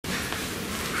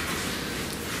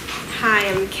Hi,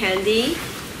 I'm Candy,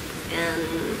 and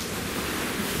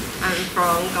I'm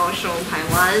from Kaohsiung,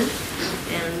 Taiwan,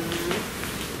 and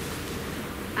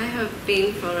I have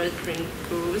been for the drink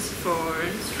groups for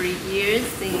 3 years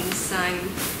since I'm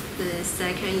the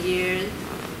second year.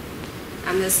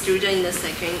 I'm a student in the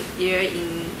second year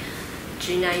in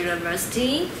Chi Nan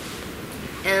University,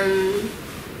 and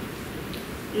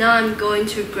now I'm going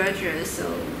to graduate,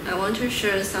 so I want to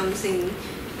share something.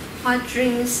 What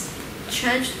dreams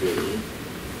changed me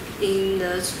in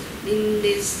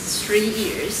these 3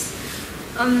 years?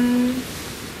 I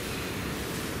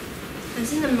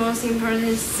think the most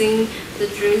important thing the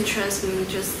dream changed me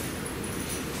just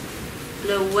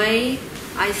the way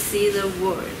I see the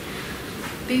world.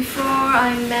 Before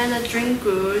I met a dream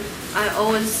group, I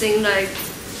always think like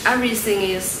everything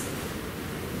is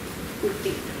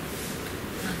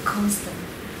constant.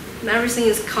 Everything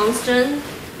is constant,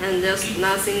 and there's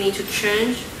nothing need to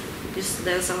change.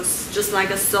 Just like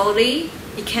a solid,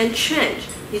 it can't change.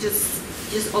 It's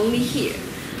just only here.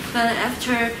 But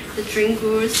after the dream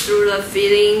group, through the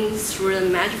feelings, through the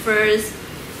metaphors,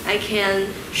 I can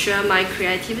share my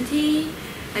creativity.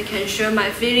 I can share my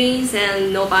feelings,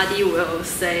 and nobody will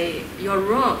say you're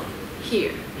wrong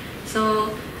here.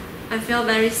 So I feel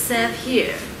very safe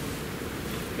here.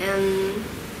 And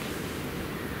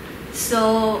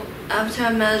so after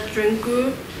I met a dream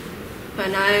group,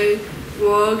 when I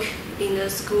work in the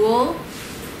school,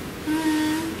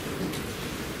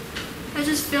 I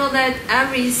just feel that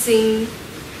everything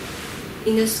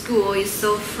in the school is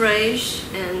so fresh,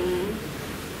 and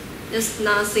there's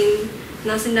nothing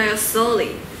like a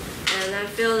solid. And I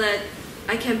feel that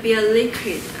I can be a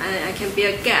liquid, I can be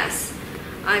a gas.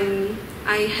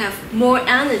 I have more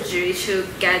energy to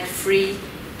get free.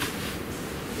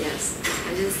 Yes,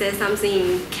 I just said something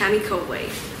in chemical way.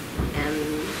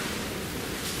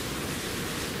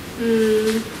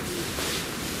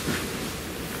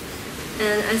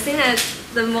 And I think that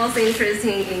the most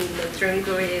interesting in the dream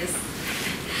group is,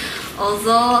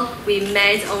 although we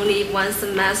met only one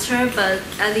semester, but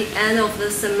at the end of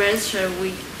the semester,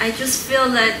 I just feel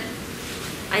that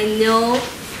I know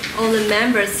all the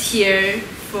members here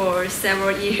for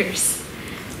several years,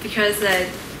 because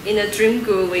in a dream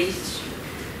group we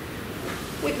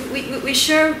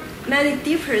share many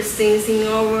deeper things in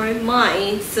our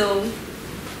mind. So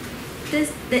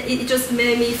it just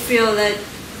made me feel that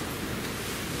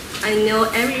I know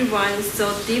everyone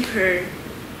so deeper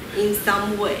in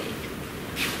some way.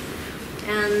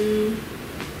 And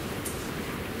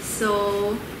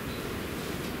so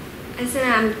I think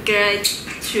I'm glad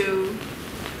to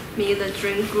meet the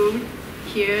dream group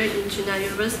here in Chi Nan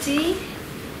University,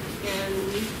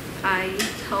 and I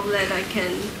hope that I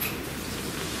can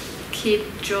keep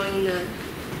joining the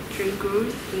dream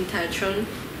group in Taichung.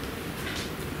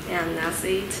 And that's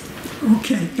it.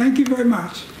 Okay, thank you very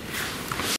much.